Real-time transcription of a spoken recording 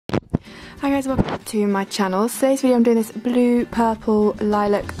Hi guys, welcome back to my channel. So today's video I'm doing this blue, purple,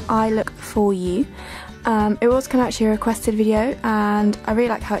 lilac eye look for you. It was kind of actually a requested video and I really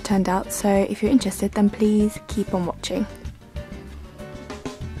like how it turned out, so if you're interested then please keep on watching.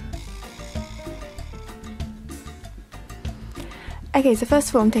 Okay, so first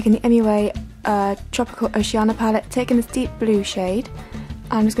of all I'm taking the MUA Tropical Oceana palette, taking this deep blue shade.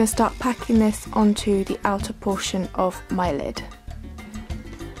 I'm just going to start packing this onto the outer portion of my lid.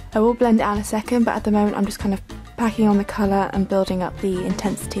 I will blend it out in a second, but at the moment I'm just kind of packing on the colour and building up the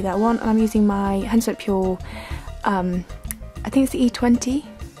intensity that I want, and I'm using my 100% Pure, I think it's the E20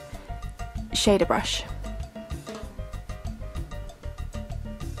 shader brush.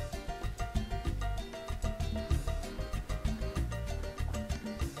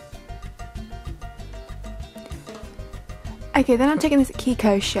 Okay, then I'm taking this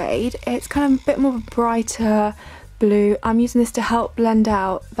Kiko shade. It's kind of a bit more of a brighter blue. I'm using this to help blend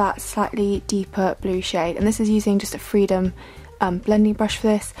out that slightly deeper blue shade, and this is using just a Freedom blending brush for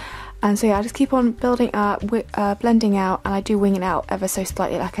this. And so yeah, I just keep on building up, blending out, and I do wing it out ever so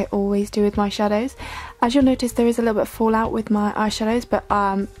slightly like I always do with my shadows. As you'll notice, there is a little bit of fallout with my eyeshadows, but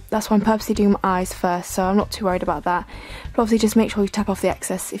that's why I'm purposely doing my eyes first, so I'm not too worried about that. But obviously just make sure you tap off the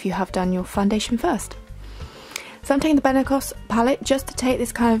excess if you have done your foundation first. So I'm taking the Benecos palette just to take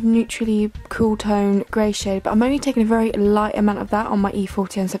this kind of neutrally cool tone grey shade, but I'm only taking a very light amount of that on my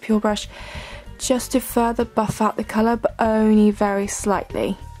E40 and Pure brush just to further buff out the colour, but only very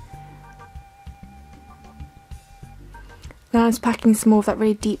slightly. Now I'm just packing some more of that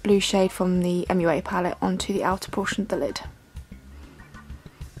really deep blue shade from the MUA palette onto the outer portion of the lid.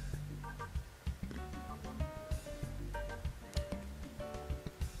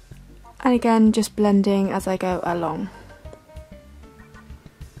 And again, just blending as I go along.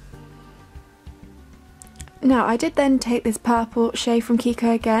 Now, I did then take this purple shade from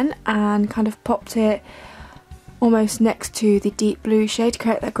Kiko again and kind of popped it almost next to the deep blue shade to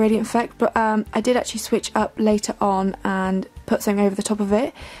create that gradient effect, but I did actually switch up later on and put something over the top of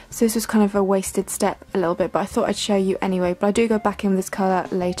it, so this was kind of a wasted step a little bit, but I thought I'd show you anyway. But I do go back in with this colour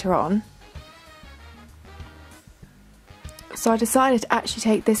later on. So I decided to actually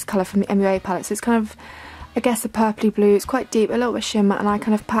take this colour from the MUA palette, so it's kind of, I guess, a purpley blue. It's quite deep, a little bit shimmer, and I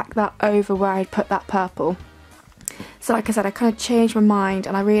kind of packed that over where I'd put that purple. So like I said, I kind of changed my mind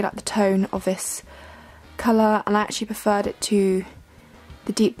and I really like the tone of this colour, and I actually preferred it to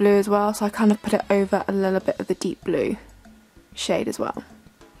the deep blue as well, so I kind of put it over a little bit of the deep blue shade as well.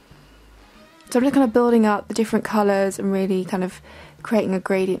 So I'm just kind of building up the different colours and really kind of creating a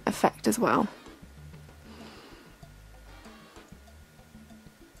gradient effect as well.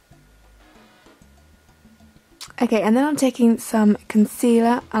 Okay, and then I'm taking some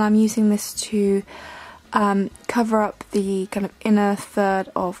concealer and I'm using this to cover up the kind of inner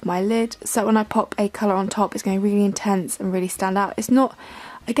third of my lid, so when I pop a colour on top it's going to be really intense and really stand out. It's not,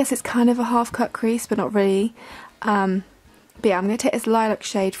 I guess it's kind of a half cut crease, but not really. But yeah, I'm going to take this lilac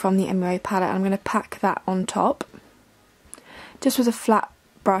shade from the MUA palette and I'm going to pack that on top. Just with a flat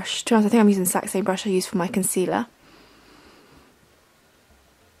brush. To be honest, I think I'm using the exact same brush I used for my concealer.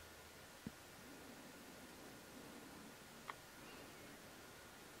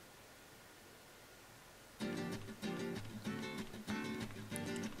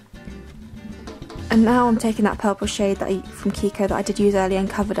 And now I'm taking that purple shade from Kiko that I did use earlier and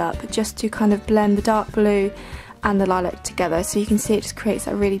covered up, just to kind of blend the dark blue and the lilac together, so you can see it just creates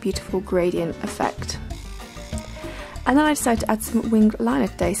that really beautiful gradient effect. And then I decided to add some winged liner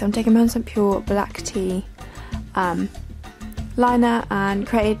today, so I'm taking my 100% Pure Black Tea liner and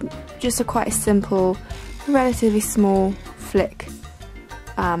created just quite a simple, relatively small flick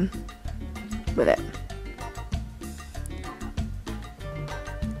with it.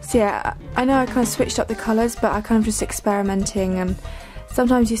 So yeah, I know I kind of switched up the colours, but I kind of just experimenting, and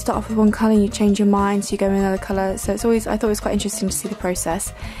sometimes you start off with one colour and you change your mind, so you go in another colour, so it's always, I thought it was quite interesting to see the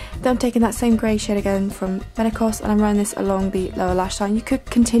process. Then I'm taking that same grey shade again from Benecos and I'm running this along the lower lash line. You could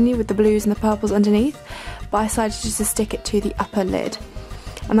continue with the blues and the purples underneath, but I decided just to stick it to the upper lid.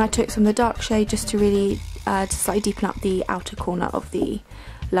 And I took some of the dark shade just to really, to slightly deepen up the outer corner of the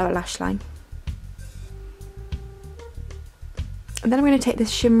lower lash line. And then I'm going to take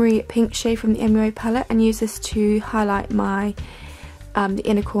this shimmery pink shade from the MUA palette and use this to highlight my the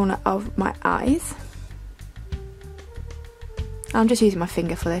inner corner of my eyes. I'm just using my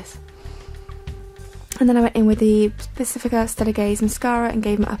finger for this. And then I went in with the Pacifica Stellar Gaze mascara and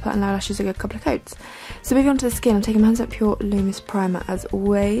gave my upper and lower lashes a good couple of coats. So moving on to the skin, I'm taking my 100% Pure Luminous Primer as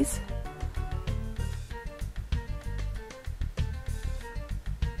always.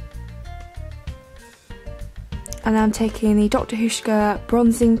 And then I'm taking the Dr. Hushka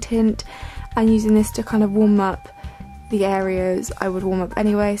bronzing tint and using this to kind of warm up the areas I would warm up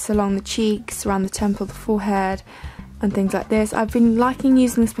anyway, so along the cheeks, around the temple, the forehead and things like this. I've been liking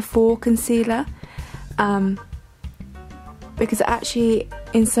using this before concealer because it actually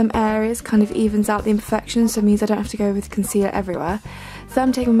in some areas kind of evens out the imperfections, so it means I don't have to go with concealer everywhere. So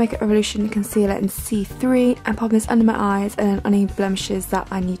I'm taking my Makeup Revolution concealer in C3 and popping this under my eyes and then on any blemishes that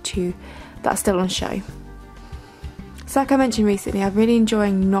that are still on show. So like I mentioned recently, I'm really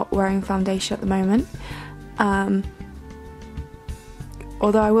enjoying not wearing foundation at the moment.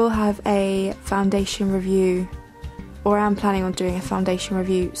 Although I will have a foundation review, or I am planning on doing a foundation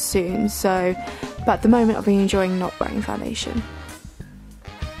review soon, but at the moment I've been enjoying not wearing foundation.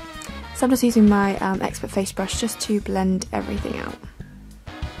 So I'm just using my Expert Face Brush just to blend everything out.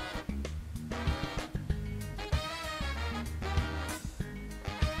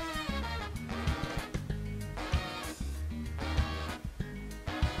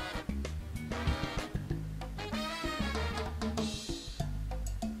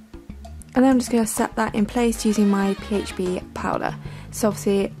 And then I'm just going to set that in place using my PHB powder. So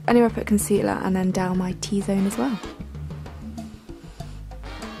obviously anywhere I put concealer and then down my T-zone as well.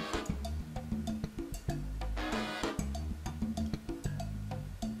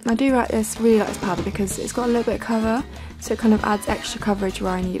 I do really like this powder because it's got a little bit of cover, so it kind of adds extra coverage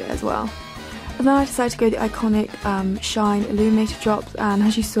where I need it as well. And then I decided to go the iconic Shine Illuminator drops, and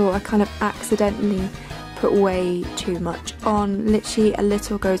as you saw I kind of accidentally put way too much on. Literally a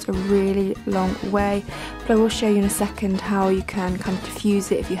little goes a really long way, but I will show you in a second how you can kind of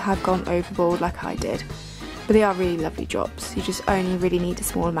diffuse it if you have gone overboard like I did. But they are really lovely drops, you just only really need a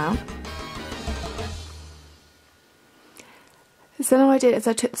small amount. So then what I did is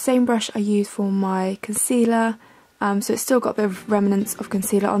I took the same brush I used for my concealer, so it's still got a bit of remnants of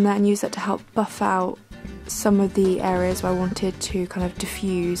concealer on there, and used that to help buff out some of the areas where I wanted to kind of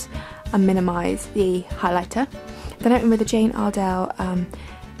diffuse and minimise the highlighter. Then I went with the Jane Iredale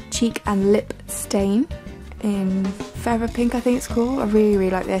cheek and lip stain in Feather Pink, I think it's called. I really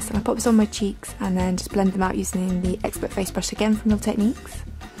like this, and I pop this on my cheeks and then just blend them out using the Expert Face Brush again from Real Techniques.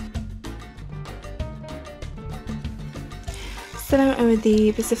 So then I went with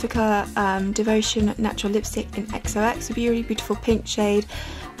the Pacifica Devotion Natural Lipstick in XOX, a really beautiful pink shade,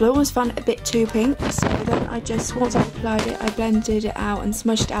 but I almost found it a bit too pink, so then once I applied it, I blended it out and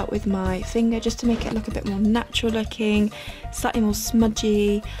smudged it out with my finger just to make it look a bit more natural looking, slightly more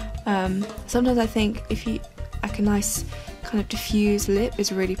smudgy. Sometimes I think like a nice kind of diffused lip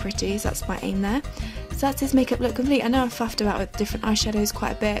is really pretty, so that's my aim there. So that's this makeup look complete. I know I've faffed about with different eyeshadows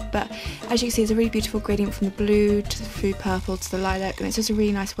quite a bit, but as you can see it's a really beautiful gradient from the blue to the through purple to the lilac, and it's just a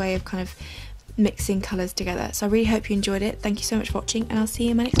really nice way of kind of mixing colours together. So I really hope you enjoyed it. Thank you so much for watching, and I'll see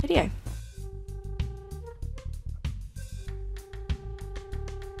you in my next video.